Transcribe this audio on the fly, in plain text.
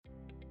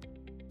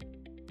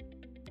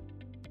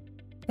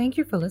Thank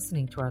you for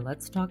listening to our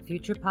Let's Talk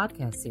Future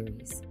podcast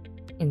series.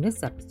 In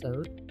this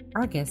episode,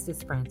 our guest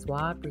is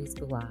Francois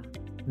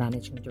Brisebois,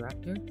 Managing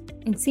Director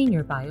and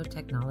Senior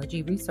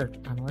Biotechnology Research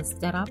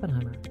Analyst at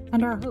Oppenheimer,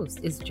 and our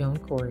host is Joan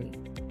Corey,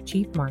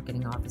 Chief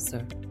Marketing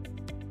Officer.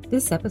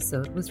 This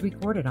episode was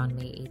recorded on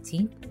May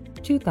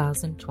 18th,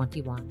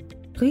 2021.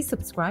 Please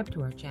subscribe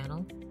to our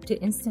channel to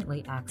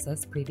instantly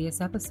access previous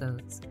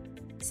episodes.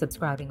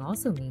 Subscribing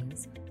also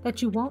means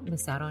that you won't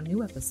miss out on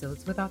new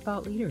episodes with our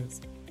thought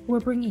leaders, who are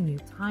bringing you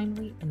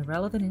timely and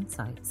relevant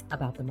insights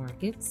about the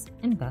markets,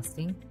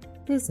 investing,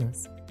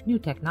 business, new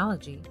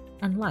technology,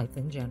 and life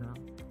in general.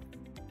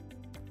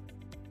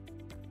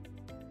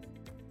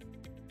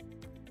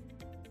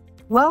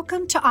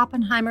 Welcome to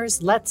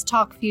Oppenheimer's Let's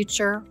Talk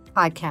Future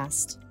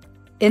podcast.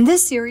 In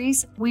this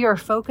series, we are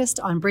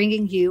focused on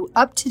bringing you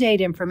up-to-date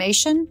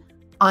information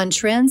on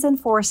trends and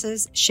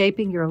forces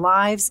shaping your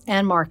lives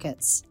and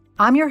markets.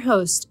 I'm your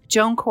host,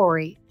 Joan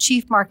Corey,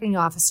 Chief Marketing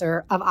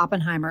Officer of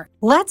Oppenheimer.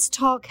 Let's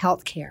talk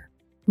healthcare.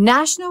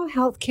 National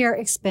healthcare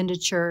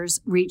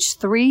expenditures reached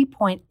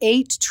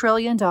 $3.8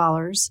 trillion,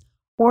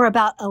 or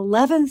about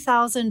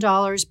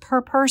 $11,000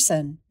 per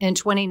person in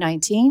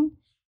 2019,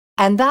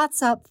 and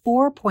that's up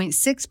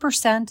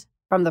 4.6%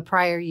 from the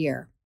prior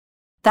year.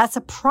 That's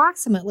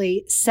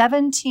approximately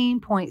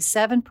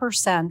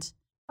 17.7%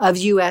 of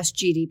U.S.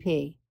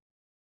 GDP.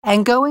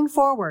 And going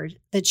forward,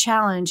 the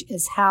challenge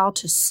is how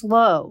to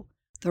slow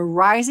the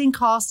rising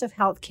cost of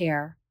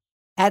healthcare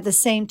at the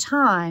same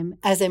time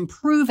as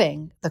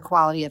improving the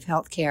quality of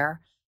healthcare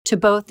to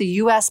both the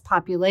U.S.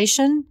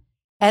 population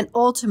and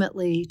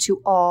ultimately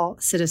to all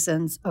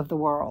citizens of the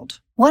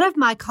world. One of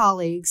my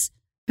colleagues,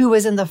 who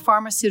was in the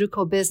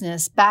pharmaceutical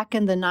business back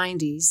in the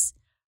 90s,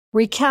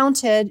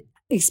 recounted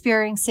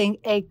experiencing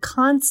a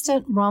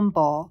constant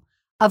rumble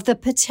of the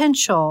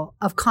potential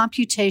of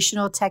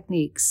computational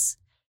techniques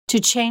to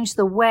change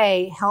the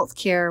way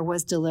healthcare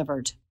was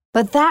delivered.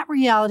 But that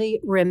reality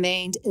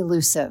remained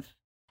elusive.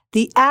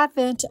 The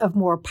advent of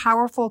more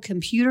powerful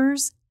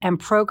computers and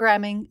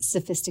programming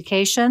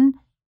sophistication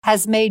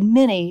has made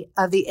many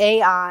of the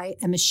AI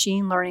and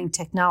machine learning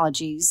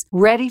technologies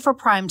ready for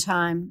prime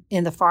time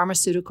in the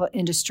pharmaceutical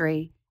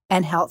industry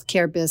and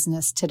healthcare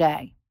business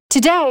today.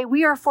 Today,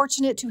 we are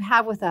fortunate to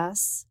have with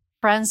us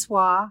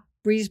Francois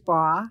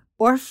Brisebois,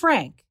 or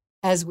Frank,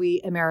 as we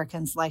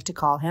Americans like to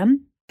call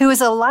him, who is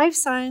a life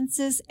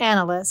sciences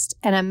analyst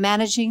and a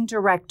managing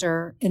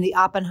director in the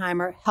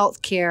Oppenheimer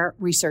Healthcare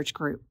Research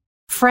Group.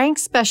 Frank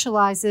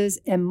specializes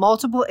in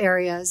multiple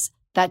areas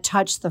that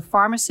touch the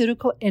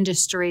pharmaceutical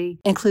industry,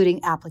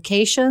 including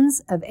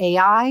applications of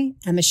AI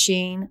and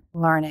machine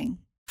learning.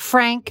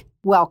 Frank,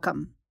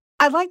 welcome.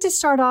 I'd like to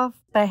start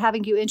off by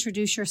having you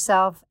introduce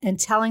yourself and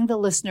telling the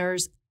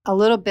listeners a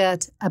little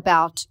bit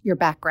about your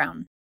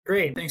background.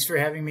 Great. Thanks for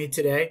having me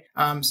today.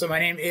 So my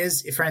name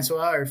is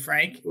Francois, or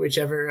Frank,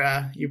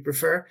 whichever you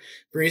prefer,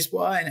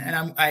 Brisebois,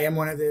 and I am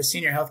one of the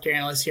senior healthcare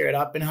analysts here at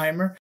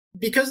Oppenheimer.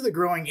 Because of the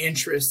growing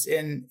interest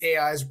in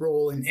AI's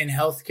role in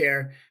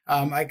healthcare,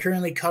 I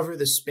currently cover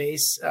the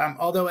space.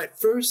 Although at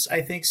first,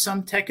 I think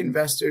some tech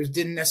investors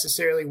didn't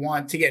necessarily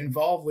want to get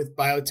involved with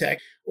biotech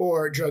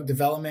or drug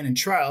development and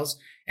trials.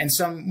 And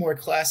some more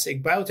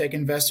classic biotech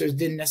investors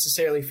didn't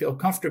necessarily feel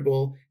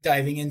comfortable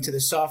diving into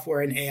the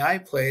software and AI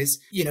plays.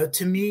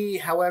 To me,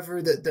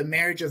 however, the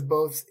marriage of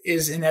both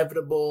is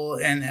inevitable.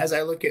 And as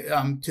I look at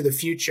to the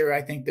future,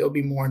 I think there'll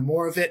be more and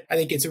more of it. I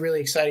think it's a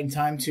really exciting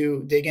time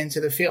to dig into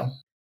the field.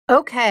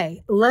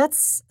 Okay,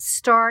 let's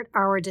start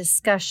our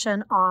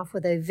discussion off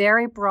with a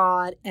very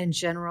broad and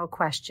general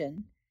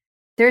question.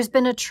 There's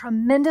been a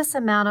tremendous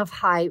amount of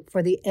hype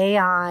for the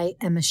AI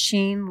and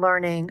machine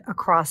learning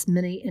across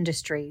many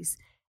industries,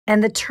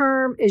 and the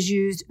term is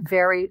used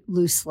very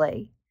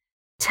loosely.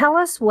 Tell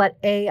us what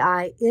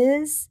AI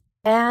is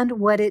and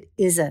what it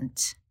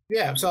isn't.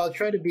 Yeah, so I'll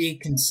try to be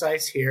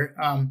concise here.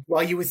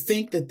 While you would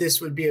think that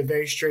this would be a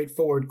very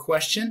straightforward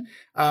question,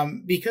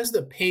 because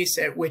the pace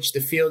at which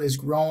the field is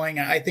growing,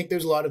 I think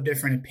there's a lot of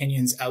different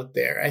opinions out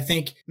there. I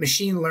think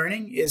machine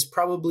learning is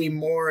probably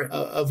more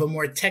of a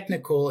more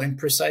technical and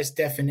precise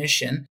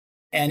definition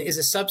and is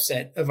a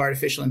subset of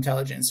artificial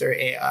intelligence, or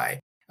AI.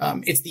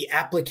 It's the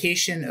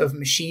application of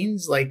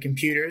machines, like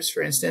computers,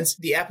 for instance,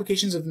 the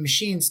applications of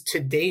machines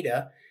to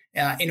data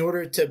in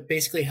order to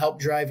basically help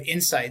drive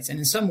insights and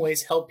in some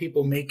ways help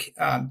people make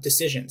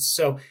decisions.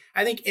 So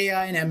I think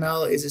AI and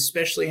ML is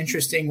especially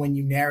interesting when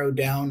you narrow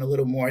down a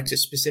little more to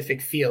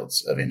specific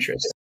fields of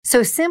interest.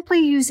 So simply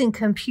using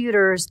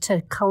computers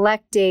to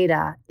collect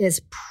data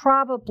is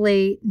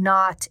probably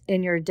not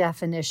in your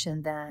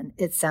definition then,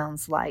 it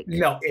sounds like.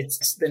 No,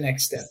 it's the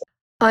next step.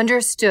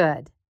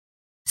 Understood.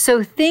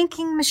 So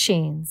thinking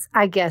machines,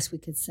 I guess we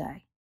could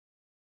say.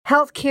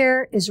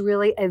 Healthcare is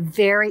really a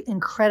very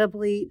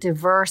incredibly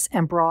diverse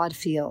and broad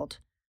field,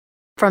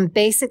 from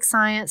basic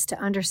science to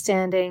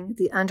understanding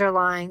the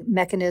underlying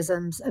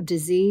mechanisms of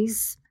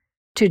disease,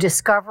 to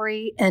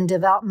discovery and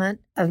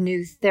development of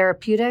new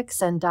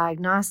therapeutics and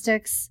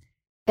diagnostics,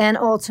 and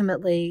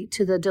ultimately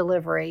to the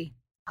delivery,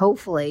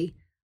 hopefully,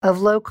 of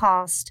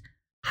low-cost,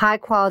 high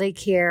quality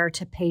care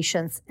to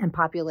patients and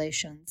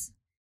populations.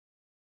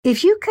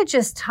 If you could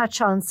just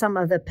touch on some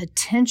of the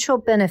potential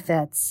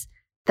benefits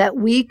that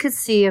we could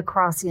see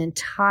across the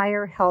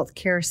entire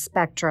healthcare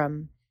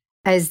spectrum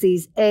as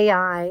these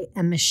AI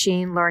and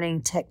machine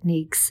learning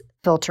techniques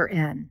filter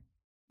in.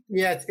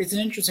 Yeah, it's an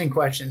interesting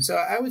question. So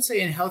I would say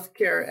in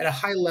healthcare at a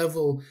high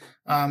level,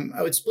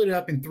 I would split it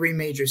up in three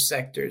major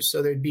sectors.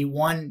 So there'd be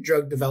one,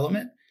 drug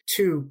development,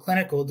 two,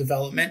 clinical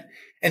development,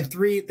 and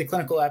three, the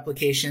clinical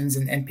applications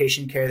and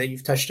patient care that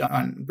you've touched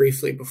on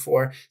briefly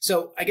before.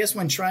 So I guess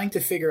when trying to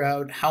figure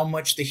out how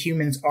much the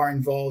humans are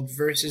involved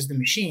versus the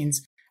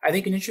machines, I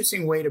think an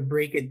interesting way to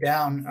break it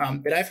down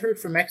that I've heard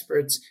from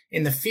experts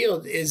in the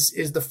field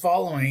is the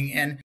following.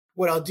 And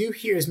what I'll do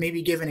here is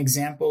maybe give an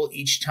example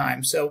each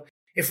time. So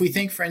if we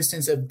think, for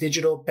instance, of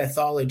digital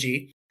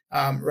pathology,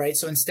 right?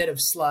 So instead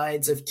of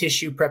slides of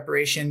tissue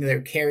preparation that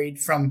are carried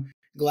from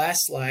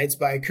glass slides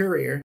by a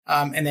courier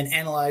and then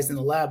analyzed in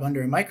the lab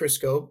under a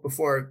microscope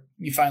before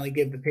you finally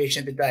give the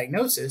patient the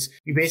diagnosis,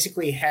 you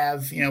basically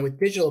have, with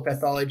digital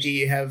pathology,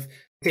 you have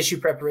tissue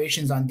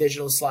preparations on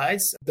digital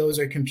slides. Those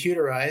are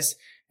computerized.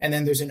 And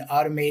then there's an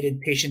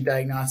automated patient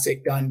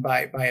diagnostic done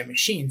by a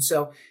machine.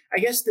 So I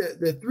guess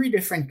the three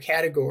different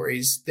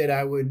categories that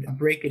I would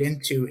break it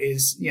into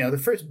is, the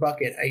first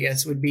bucket, I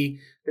guess, would be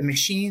the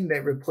machine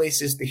that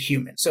replaces the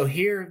human. So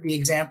here, the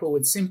example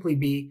would simply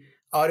be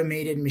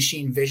automated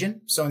machine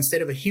vision. So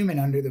instead of a human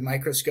under the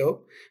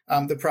microscope,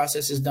 the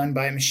process is done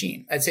by a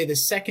machine. I'd say the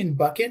second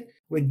bucket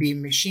would be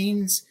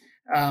machines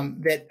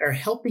that are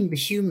helping the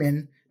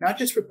human, not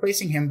just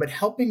replacing him, but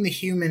helping the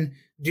human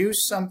do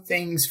some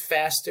things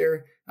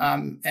faster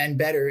and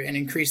better and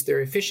increase their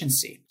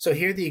efficiency. So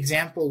here the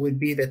example would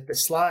be that the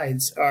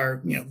slides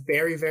are,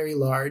 very, very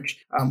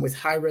large with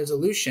high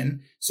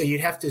resolution. So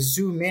you'd have to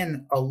zoom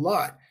in a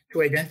lot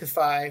to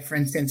identify, for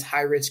instance,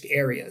 high-risk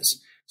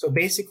areas. So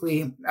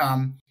basically,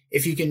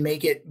 if you can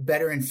make it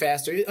better and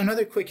faster.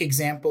 Another quick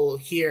example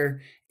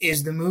here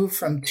is the move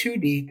from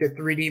 2D to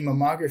 3D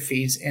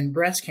mammographies in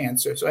breast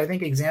cancer. So I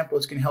think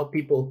examples can help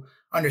people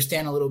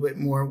understand a little bit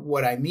more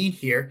what I mean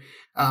here.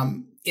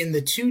 In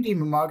the 2D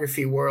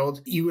mammography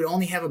world, you would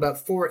only have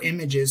about 4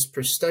 images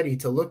per study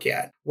to look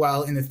at,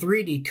 while in the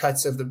 3D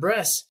cuts of the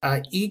breast,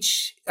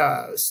 each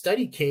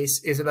study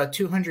case is about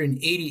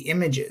 280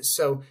 images.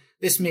 So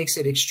this makes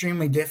it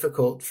extremely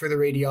difficult for the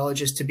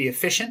radiologist to be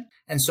efficient.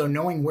 And so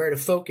knowing where to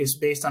focus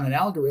based on an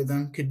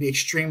algorithm could be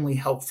extremely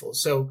helpful.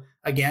 So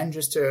again,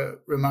 just to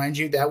remind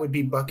you, that would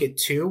be bucket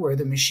 2, where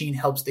the machine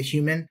helps the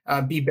human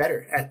be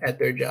better at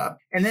their job.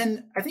 And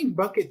then I think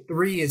bucket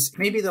 3 is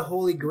maybe the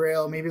holy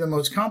grail, maybe the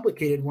most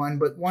complicated one,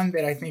 but one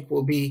that I think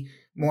will be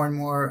more and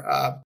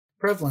more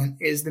prevalent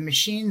is the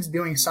machines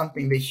doing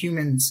something that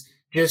humans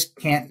just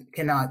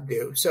cannot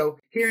do. So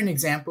here an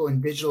example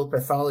in digital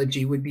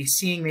pathology would be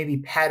seeing maybe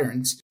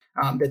patterns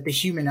that the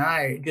human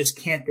eye just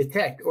can't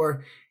detect.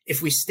 Or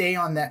if we stay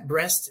on that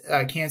breast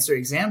cancer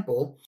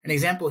example, an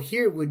example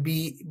here would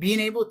be being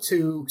able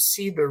to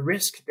see the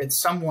risk that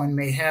someone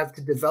may have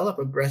to develop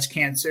a breast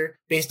cancer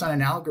based on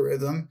an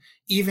algorithm,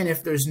 even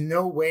if there's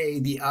no way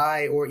the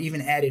eye or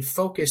even added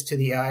focus to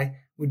the eye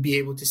would be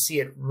able to see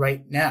it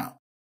right now.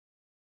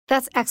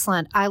 That's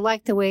excellent. I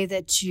like the way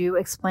that you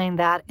explained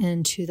that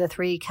into the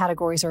 3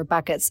 categories or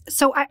buckets.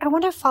 So I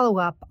want to follow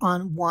up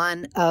on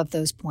one of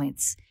those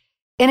points.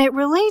 And it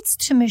relates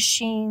to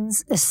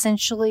machines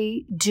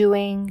essentially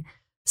doing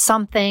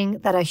something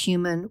that a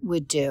human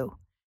would do.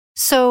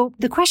 So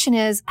the question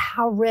is,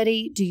 how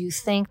ready do you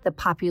think the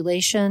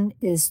population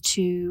is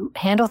to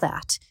handle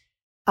that?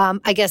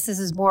 I guess this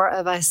is more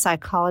of a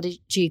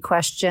psychology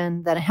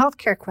question than a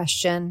healthcare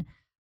question.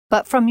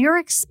 But from your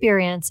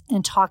experience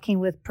in talking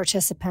with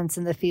participants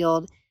in the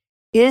field,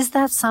 is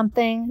that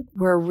something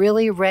we're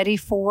really ready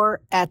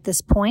for at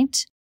this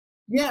point?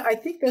 Yeah, I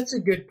think that's a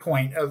good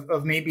point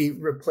of maybe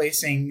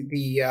replacing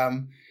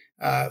the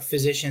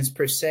physicians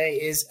per se.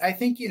 Is I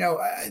think,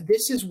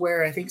 this is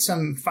where I think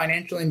some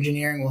financial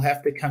engineering will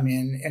have to come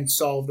in and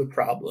solve the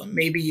problem.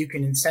 Maybe you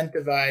can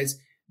incentivize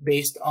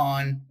based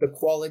on the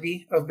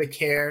quality of the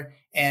care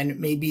and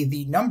maybe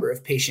the number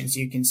of patients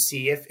you can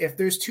see. If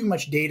there's too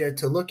much data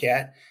to look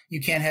at, you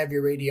can't have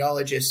your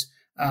radiologists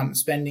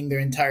spending their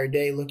entire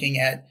day looking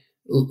at,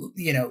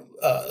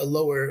 a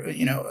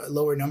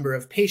lower number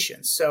of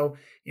patients. So,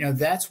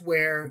 that's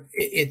where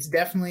it's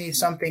definitely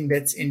something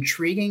that's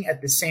intriguing.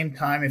 At the same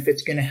time, if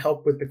it's going to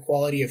help with the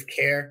quality of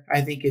care,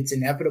 I think it's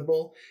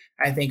inevitable.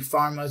 I think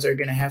pharmas are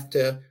going to have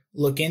to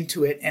look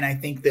into it, and I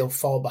think they'll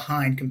fall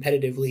behind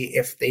competitively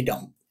if they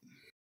don't.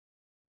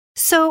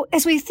 So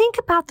as we think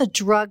about the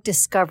drug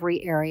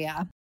discovery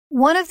area,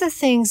 one of the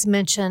things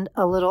mentioned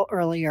a little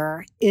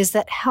earlier is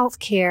that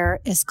healthcare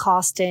is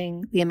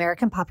costing the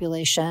American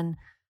population,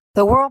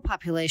 the world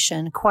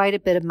population, quite a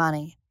bit of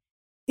money.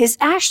 It's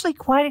actually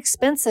quite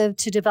expensive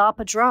to develop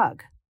a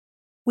drug.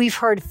 We've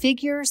heard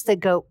figures that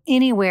go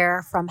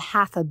anywhere from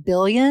 $500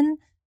 million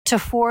to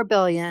 $4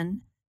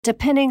 billion,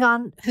 depending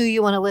on who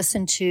you want to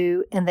listen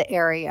to in the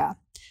area.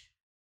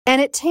 And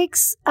it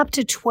takes up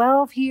to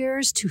 12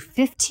 years to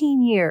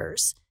 15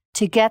 years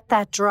to get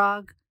that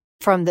drug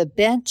from the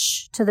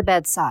bench to the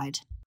bedside.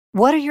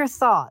 What are your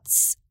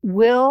thoughts?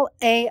 Will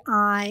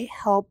AI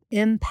help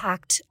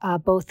impact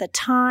both the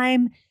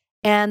time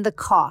and the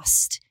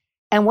cost?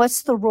 And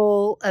what's the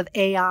role of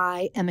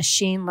AI and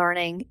machine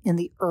learning in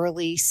the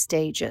early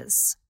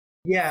stages?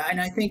 Yeah, and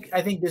I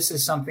think this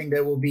is something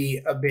that will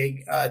be a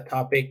big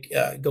topic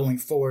going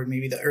forward,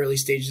 maybe the early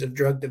stages of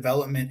drug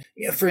development.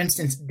 For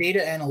instance, data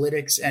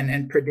analytics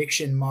and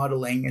prediction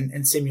modeling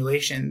and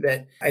simulation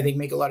that I think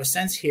make a lot of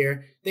sense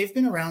here. They've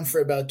been around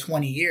for about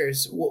 20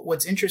 years.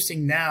 What's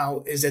interesting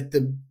now is that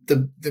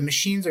the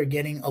machines are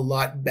getting a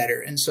lot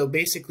better. And so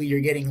basically you're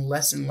getting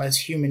less and less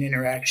human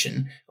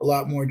interaction, a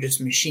lot more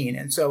just machine.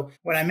 And so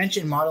when I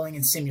mentioned modeling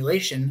and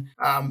simulation,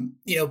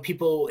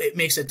 it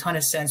makes a ton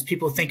of sense.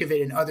 People think of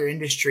it in other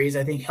industries.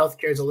 I think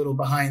healthcare is a little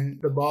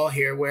behind the ball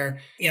here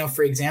where,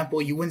 for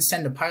example, you wouldn't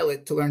send a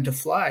pilot to learn to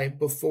fly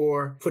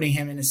before putting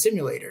him in a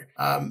simulator.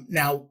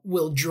 Now,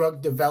 will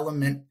drug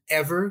development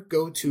ever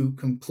go to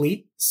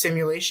complete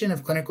simulation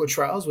of clinical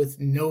trials with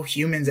no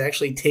humans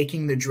actually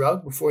taking the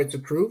drug before it's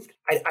approved?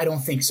 I don't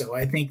think so.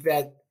 I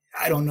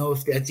don't know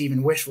if that's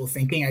even wishful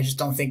thinking. I just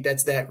don't think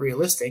that's that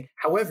realistic.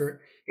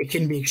 However, it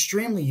can be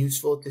extremely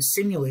useful to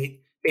simulate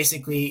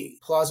basically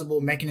plausible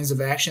mechanisms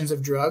of actions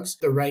of drugs,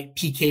 the right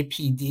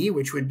PK/PD,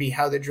 which would be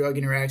how the drug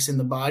interacts in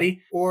the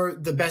body, or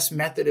the best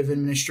method of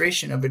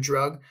administration of a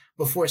drug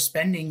before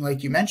spending,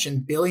 like you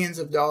mentioned, billions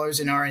of dollars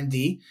in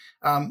R&D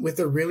with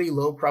a really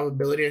low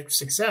probability of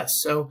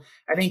success. So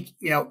I think,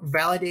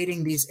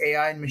 validating these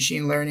AI and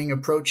machine learning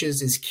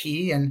approaches is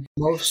key, and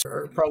most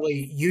are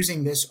probably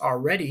using this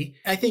already.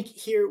 I think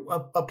here,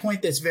 a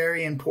point that's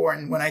very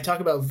important when I talk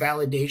about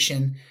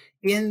validation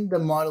in the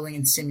modeling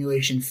and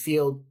simulation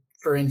field.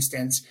 For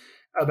instance,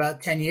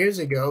 about 10 years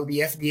ago, the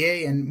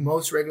FDA and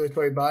most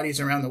regulatory bodies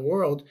around the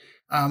world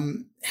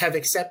have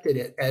accepted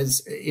it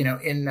as,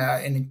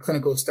 in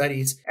clinical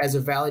studies as a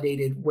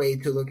validated way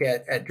to look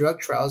at drug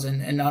trials.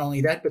 And not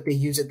only that, but they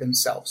use it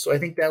themselves. So I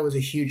think that was a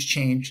huge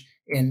change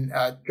in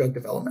drug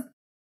development.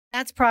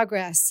 That's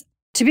progress.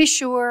 To be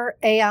sure,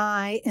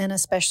 AI and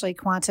especially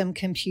quantum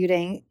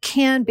computing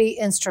can be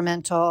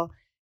instrumental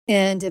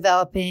in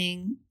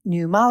developing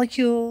new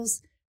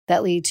molecules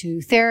that lead to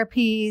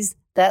therapies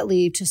that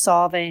lead to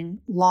solving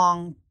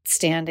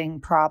long-standing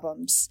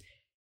problems,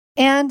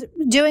 and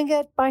doing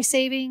it by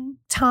saving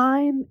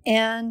time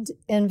and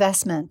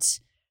investment.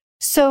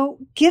 So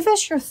give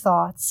us your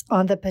thoughts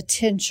on the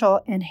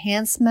potential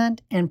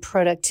enhancement and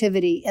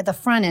productivity at the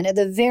front end, at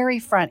the very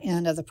front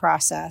end of the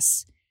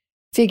process,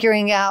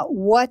 figuring out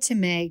what to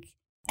make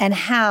and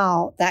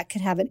how that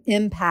could have an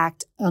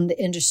impact on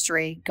the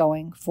industry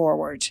going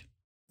forward.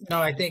 No,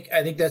 I think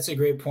that's a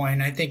great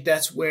point. I think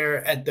that's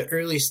where at the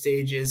early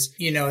stages,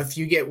 if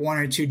you get one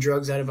or two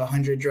drugs out of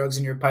 100 drugs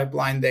in your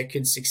pipeline that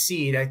could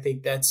succeed, I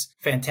think that's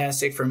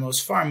fantastic for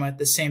most pharma. At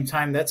the same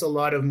time, that's a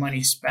lot of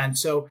money spent.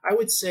 So I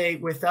would say,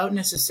 without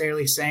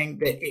necessarily saying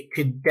that it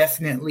could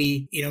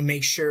definitely,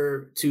 make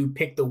sure to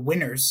pick the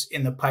winners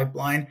in the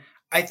pipeline,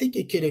 I think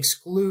it could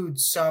exclude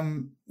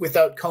some,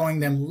 without calling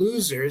them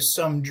losers,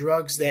 some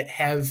drugs that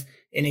have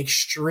an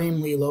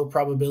extremely low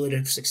probability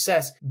of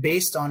success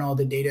based on all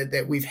the data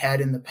that we've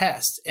had in the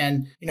past.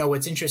 And,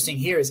 what's interesting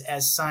here is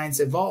as science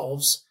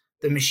evolves,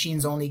 the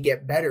machines only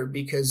get better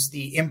because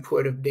the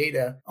input of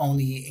data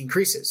only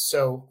increases.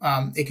 So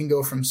it can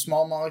go from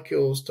small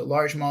molecules to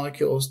large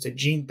molecules to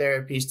gene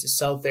therapies to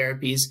cell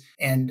therapies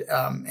and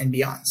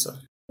beyond. So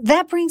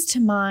that brings to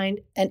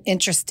mind an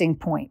interesting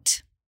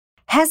point.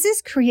 Has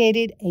this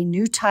created a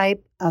new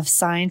type of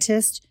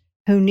scientist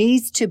who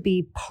needs to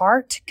be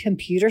part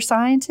computer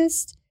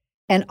scientist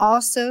and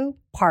also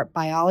part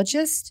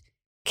biologist,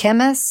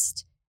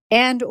 chemist,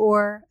 and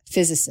or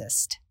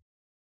physicist?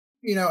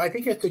 I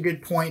think that's a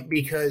good point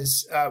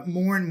because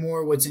more and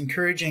more what's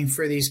encouraging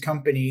for these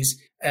companies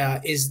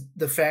is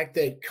the fact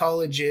that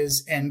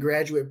colleges and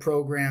graduate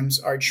programs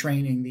are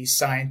training these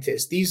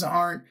scientists. These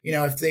aren't,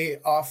 if they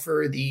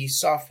offer the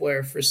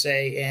software for,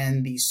 say,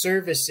 and the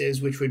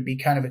services, which would be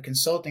kind of a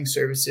consulting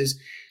services,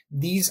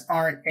 these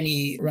aren't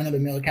any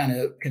run-of-the-mill kind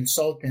of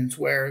consultants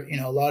where,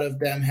 a lot of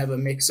them have a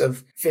mix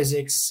of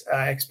physics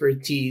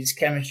expertise,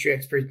 chemistry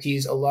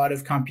expertise, a lot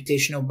of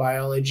computational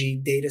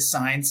biology, data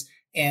science.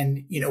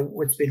 And,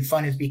 what's been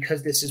fun is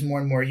because this is more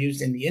and more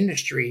used in the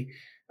industry,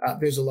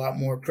 there's a lot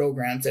more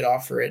programs that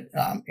offer it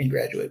in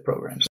graduate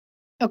programs.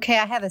 Okay,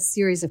 I have a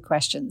series of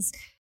questions.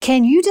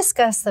 Can you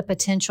discuss the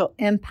potential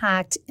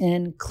impact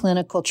in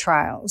clinical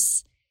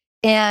trials?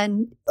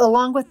 And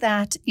along with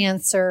that,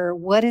 answer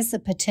what is the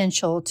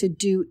potential to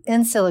do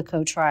in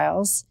silico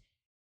trials?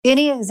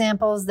 Any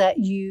examples that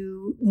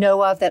you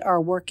know of that are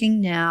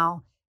working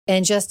now?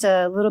 And just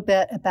a little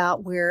bit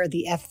about where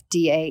the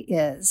FDA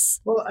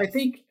is. Well, I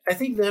think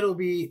that'll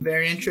be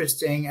very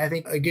interesting. I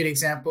think a good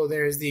example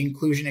there is the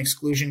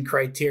inclusion-exclusion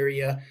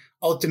criteria.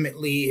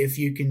 Ultimately, if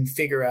you can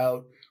figure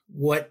out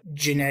what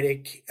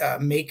genetic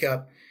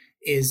makeup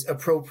is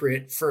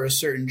appropriate for a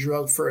certain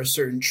drug for a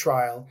certain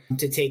trial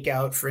to take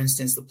out, for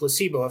instance, the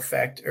placebo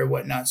effect or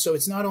whatnot. So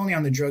it's not only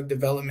on the drug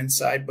development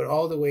side, but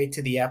all the way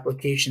to the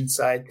application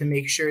side to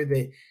make sure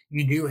that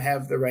you do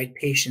have the right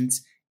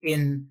patients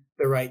in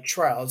the right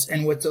trials.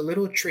 And what's a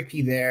little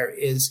tricky there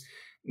is,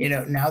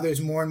 now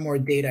there's more and more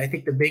data. I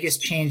think the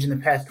biggest change in the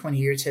past 20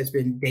 years has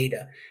been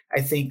data.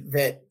 I think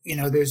that,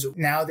 there's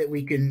now that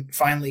we can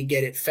finally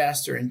get it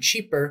faster and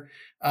cheaper,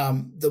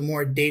 the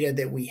more data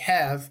that we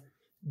have,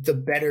 the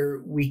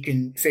better we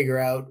can figure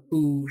out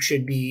who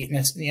should be,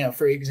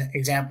 for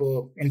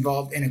example,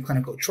 involved in a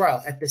clinical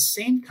trial. At the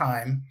same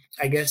time,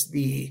 I guess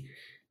the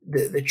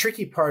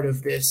tricky part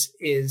of this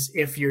is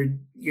if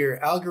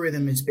your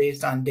algorithm is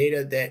based on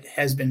data that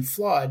has been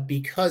flawed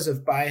because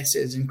of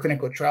biases in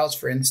clinical trials,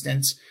 for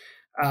instance,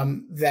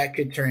 that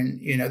could turn,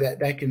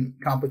 that can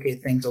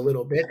complicate things a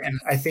little bit. And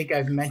I think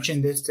I've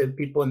mentioned this to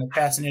people in the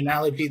past. An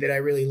analogy that I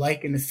really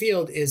like in the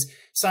field is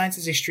science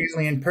is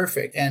extremely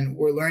imperfect and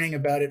we're learning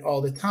about it all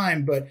the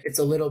time, but it's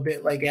a little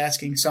bit like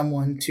asking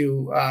someone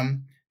to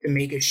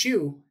make a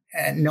shoe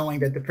and knowing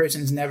that the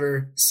person's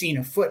never seen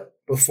a foot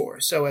before.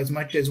 So as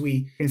much as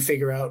we can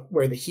figure out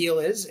where the heel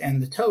is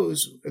and the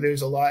toes,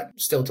 there's a lot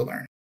still to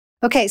learn.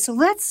 Okay, so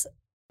let's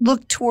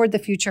look toward the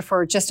future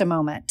for just a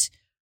moment.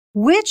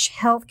 Which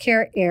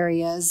healthcare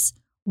areas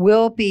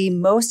will be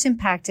most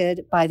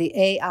impacted by the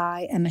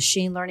AI and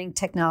machine learning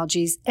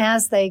technologies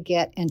as they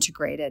get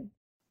integrated?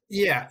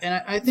 Yeah,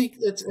 and I think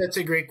that's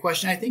a great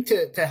question. I think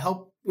to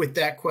help with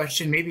that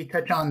question, maybe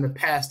touch on the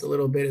past a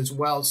little bit as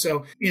well.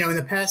 So, in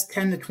the past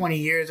 10 to 20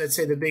 years, I'd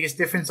say the biggest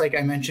difference, like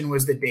I mentioned,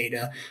 was the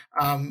data.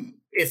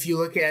 If you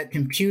look at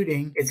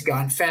computing, it's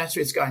gone faster,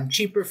 it's gotten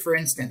cheaper. For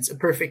instance, a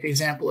perfect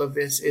example of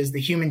this is the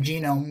human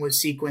genome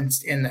was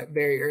sequenced in the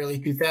very early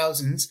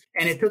 2000s,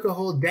 and it took a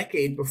whole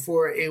decade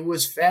before it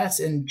was fast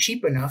and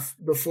cheap enough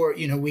before,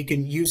 we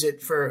can use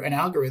it for an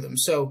algorithm.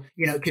 So,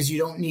 because you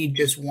don't need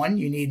just one,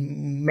 you need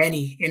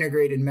many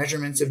integrated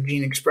measurements of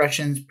gene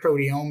expressions,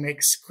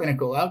 proteomics,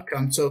 clinical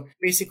outcomes. So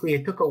basically,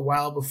 it took a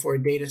while before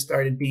data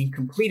started being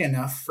complete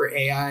enough for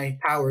AI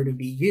power to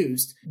be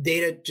used.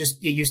 Data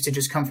it used to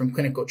just come from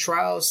clinical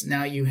trials.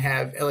 Now you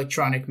have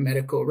electronic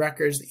medical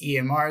records, the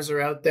EMRs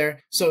are out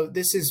there. So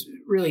this is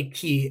really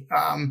key.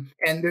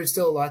 And there's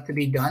still a lot to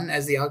be done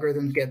as the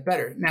algorithms get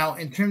better. Now,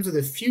 in terms of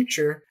the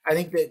future, I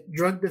think that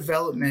drug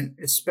development,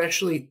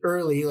 especially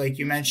early, like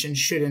you mentioned,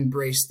 should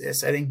embrace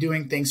this. I think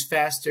doing things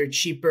faster,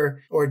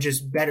 cheaper, or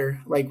just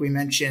better, like we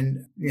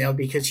mentioned,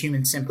 because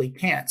humans simply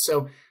can't.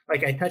 So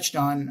like I touched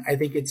on, I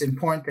think it's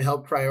important to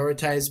help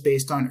prioritize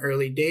based on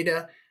early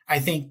data. I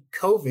think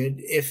COVID,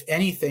 if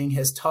anything,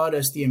 has taught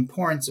us the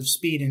importance of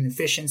speed and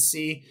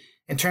efficiency.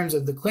 In terms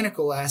of the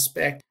clinical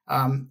aspect,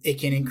 it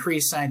can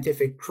increase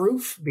scientific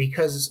proof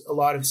because a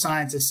lot of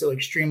science is still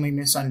extremely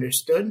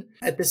misunderstood.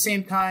 At the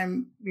same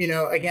time,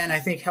 again, I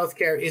think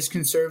healthcare is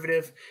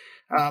conservative.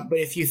 But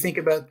if you think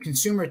about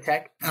consumer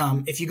tech,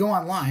 if you go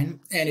online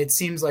and it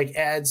seems like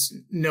ads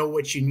know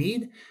what you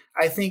need,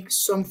 I think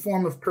some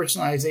form of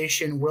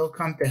personalization will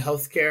come to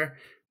healthcare.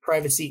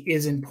 Privacy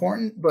is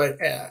important, but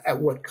at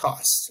what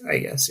cost, I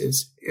guess,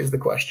 is the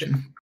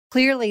question.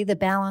 Clearly, the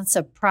balance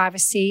of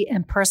privacy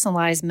and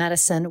personalized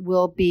medicine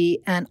will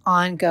be an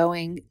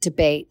ongoing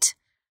debate.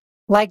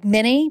 Like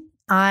many,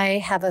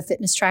 I have a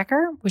fitness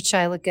tracker, which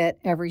I look at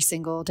every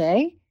single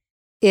day.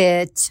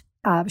 It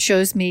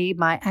shows me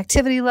my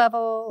activity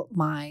level,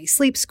 my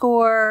sleep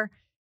score,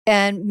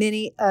 and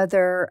many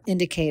other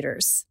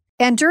indicators.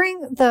 And during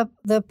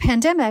the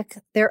pandemic,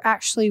 there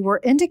actually were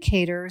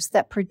indicators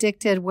that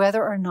predicted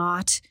whether or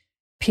not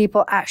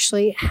people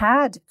actually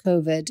had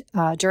COVID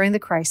during the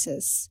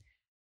crisis.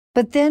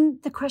 But then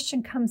the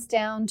question comes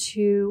down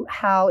to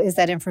how is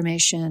that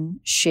information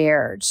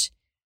shared?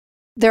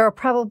 There are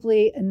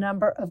probably a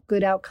number of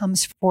good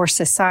outcomes for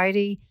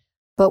society,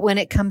 but when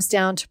it comes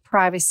down to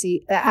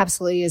privacy, that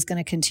absolutely is going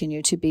to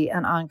continue to be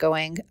an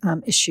ongoing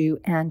issue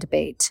and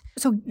debate.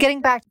 So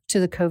getting back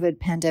to the COVID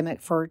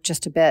pandemic for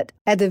just a bit,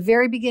 at the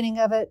very beginning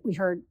of it, we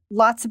heard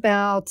lots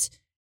about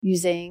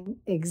using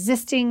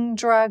existing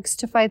drugs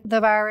to fight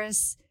the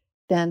virus,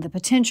 then the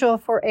potential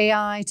for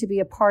AI to be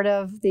a part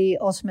of the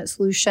ultimate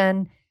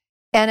solution.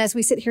 And as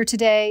we sit here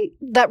today,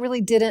 that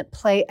really didn't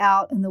play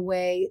out in the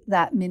way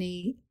that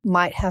many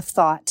might have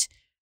thought.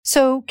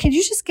 So can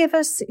you just give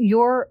us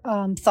your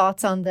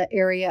thoughts on the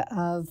area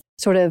of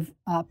sort of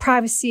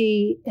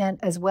privacy and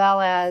as well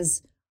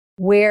as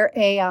where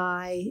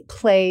AI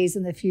plays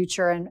in the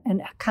future and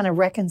kind of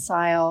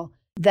reconcile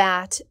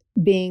that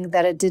being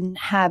that it didn't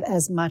have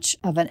as much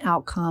of an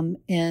outcome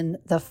in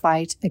the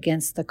fight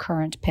against the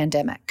current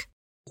pandemic?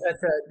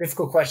 That's a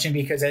difficult question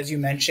because, as you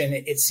mentioned,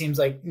 it seems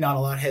like not a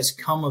lot has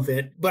come of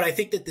it. But I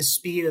think that the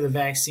speed of the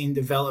vaccine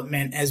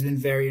development has been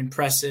very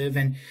impressive.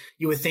 And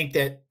you would think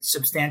that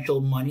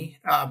substantial money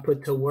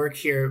put to work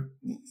here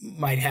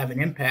might have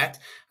an impact.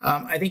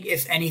 I think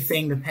if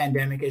anything, the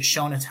pandemic has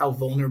shown us how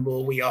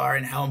vulnerable we are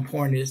and how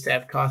important it is to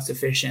have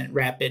cost-efficient,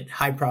 rapid,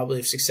 high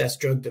probability of success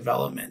drug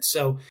development.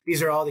 So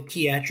these are all the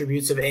key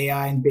attributes of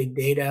AI and big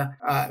data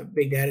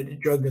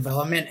drug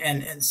development.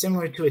 And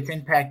similar to its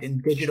impact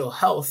in digital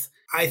health,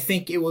 I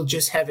think it will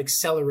just have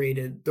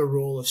accelerated the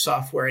role of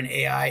software and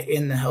AI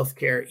in the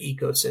healthcare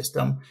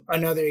ecosystem.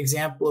 Another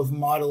example of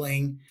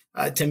modeling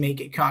to make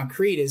it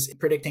concrete is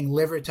predicting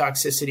liver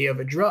toxicity of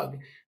a drug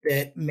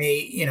that may,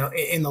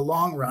 in the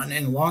long run,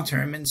 in the long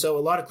term. And so a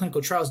lot of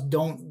clinical trials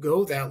don't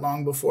go that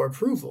long before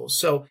approval.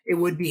 So it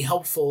would be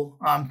helpful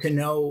to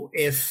know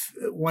if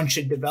one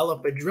should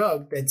develop a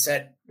drug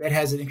that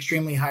has an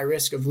extremely high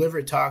risk of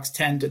liver tox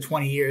 10 to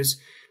 20 years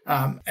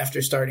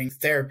after starting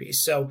therapy.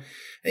 So,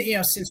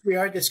 since we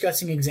are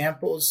discussing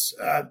examples,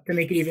 to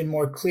make it even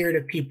more clear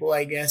to people,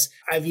 I guess,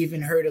 I've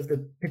even heard of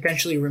the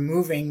potentially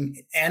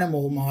removing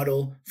animal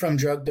model from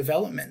drug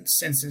development,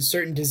 since in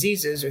certain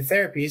diseases or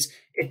therapies,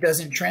 it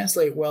doesn't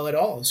translate well at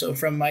all. So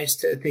from mice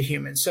to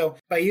humans. So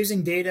by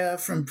using data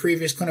from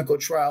previous clinical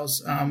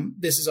trials,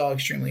 this is all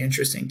extremely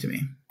interesting to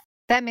me.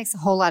 That makes a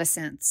whole lot of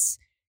sense.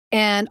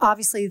 And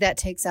obviously that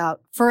takes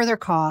out further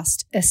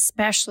cost,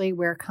 especially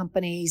where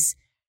companies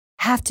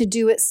have to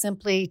do it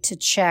simply to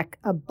check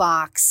a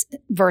box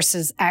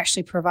versus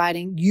actually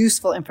providing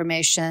useful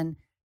information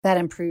that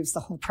improves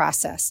the whole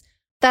process.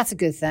 That's a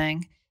good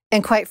thing.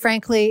 And quite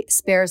frankly,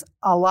 spares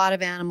a lot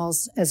of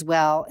animals as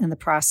well in the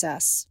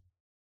process.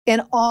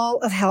 In all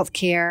of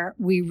healthcare,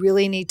 we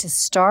really need to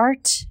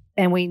start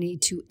and we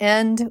need to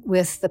end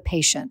with the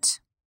patient.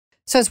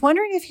 So I was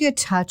wondering if you could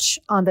touch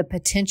on the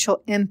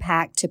potential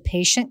impact to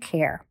patient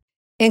care,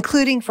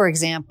 including, for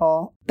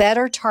example,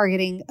 better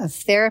targeting of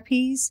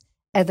therapies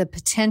and the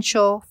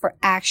potential for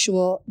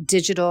actual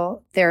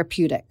digital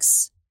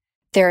therapeutics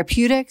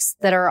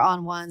that are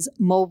on one's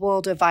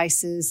mobile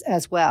devices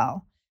as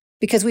well.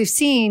 Because we've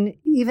seen,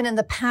 even in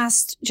the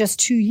past just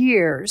 2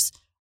 years,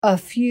 a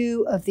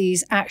few of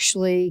these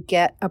actually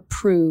get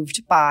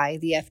approved by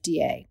the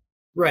FDA.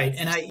 Right.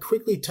 And I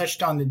quickly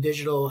touched on the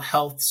digital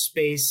health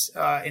space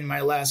in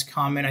my last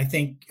comment. I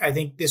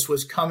think this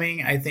was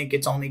coming. I think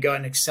it's only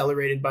gotten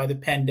accelerated by the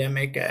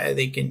pandemic. I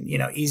think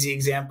easy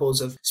examples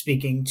of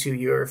speaking to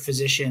your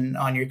physician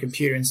on your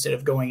computer instead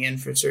of going in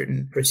for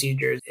certain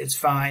procedures is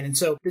fine. And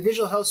so the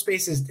digital health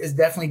space has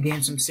definitely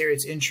gained some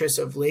serious interest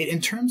of late.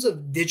 In terms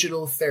of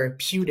digital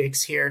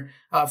therapeutics here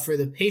for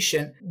the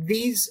patient,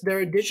 there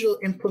are digital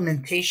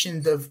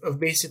implementations of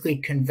basically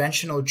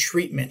conventional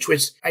treatment,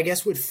 which I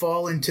guess would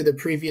fall into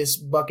the previous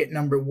bucket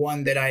number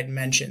 1 that I had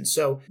mentioned.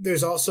 So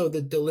there's also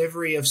the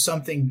delivery of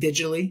something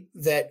digitally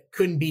that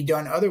couldn't be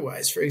done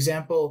otherwise. For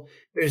example,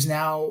 there's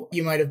now,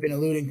 you might have been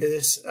alluding to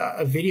this,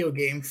 a video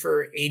game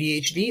for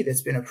ADHD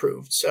that's been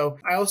approved. So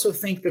I also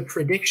think the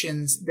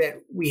predictions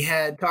that we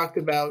had talked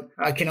about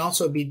can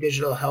also be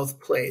digital health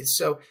plays.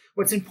 So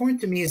what's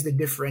important to me is the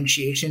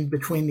differentiation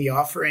between the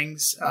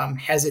offerings.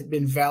 Has it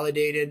been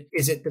validated?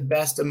 Is it the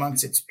best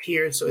amongst its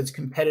peers? So its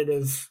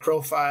competitive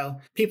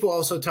profile. People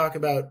also talk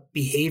about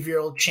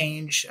behavioral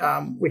change,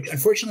 which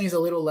unfortunately is a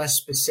little less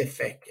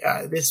specific.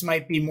 This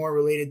might be more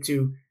related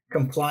to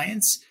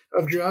compliance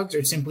of drugs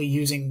or simply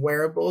using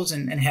wearables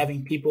and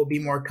having people be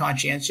more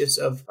conscientious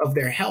of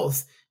their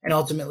health and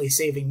ultimately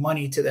saving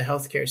money to the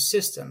healthcare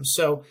system.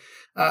 So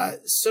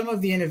some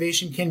of the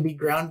innovation can be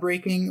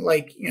groundbreaking,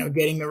 like,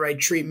 getting the right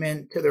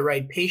treatment to the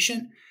right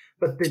patient.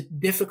 But the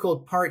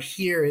difficult part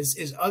here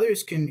is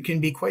others can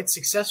be quite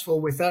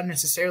successful without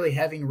necessarily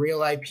having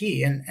real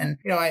IP. And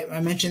I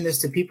mention this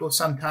to people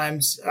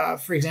sometimes.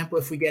 For example,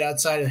 if we get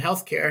outside of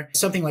healthcare,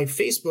 something like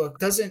Facebook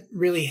doesn't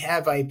really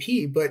have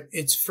IP, but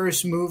it's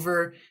first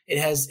mover. It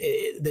has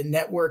the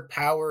network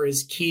power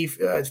is key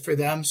for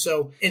them.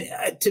 So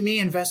to me,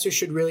 investors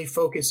should really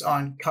focus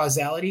on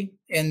causality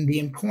and the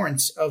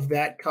importance of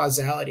that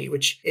causality,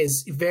 which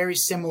is very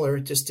similar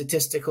to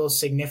statistical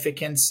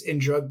significance in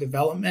drug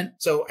development.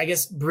 So I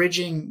guess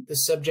bridging the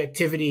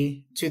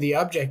subjectivity to the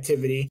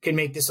objectivity can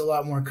make this a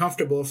lot more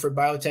comfortable for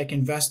biotech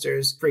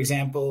investors, for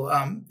example,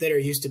 that are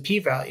used to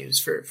p-values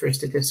for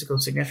statistical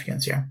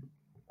significance here.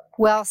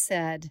 Well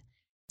said.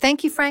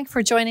 Thank you, Frank,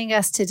 for joining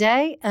us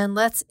today. And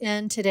let's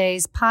end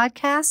today's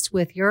podcast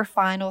with your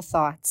final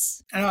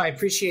thoughts. I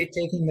appreciate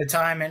taking the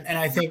time. And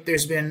I think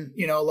there's been,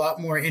 a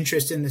lot more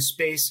interest in the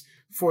space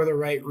for the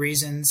right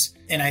reasons.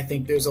 And I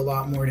think there's a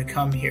lot more to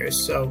come here.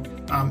 So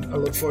I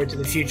look forward to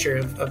the future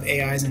of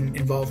AI's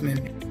involvement.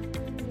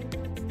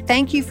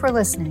 Thank you for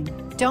listening.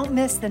 Don't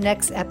miss the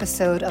next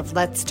episode of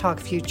Let's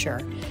Talk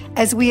Future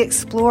as we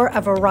explore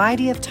a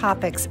variety of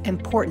topics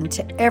important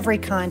to every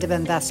kind of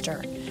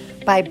investor,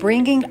 by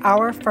bringing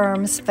our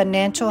firm's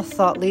financial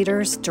thought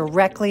leaders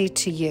directly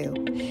to you.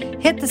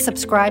 Hit the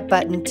subscribe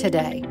button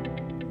today.